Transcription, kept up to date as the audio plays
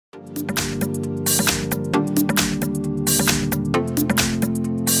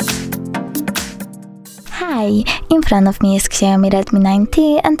Hi, in front of me is Xiaomi Redmi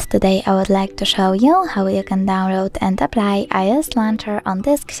 9T, and today I would like to show you how you can download and apply iOS Launcher on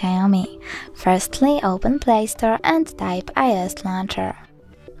this Xiaomi. Firstly, open Play Store and type iOS Launcher.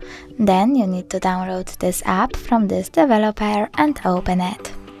 Then you need to download this app from this developer and open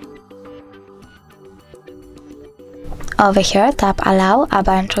it. Over here, tap Allow a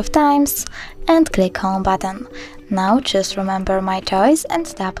bunch of times and click Home button. Now choose Remember My Choice and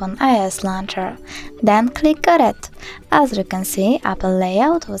tap on iOS Launcher. Then click Got it. As you can see, Apple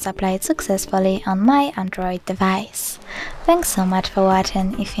layout was applied successfully on my Android device. Thanks so much for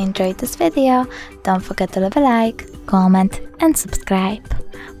watching. If you enjoyed this video, don't forget to leave a like, comment and subscribe.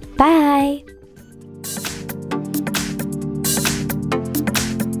 Bye!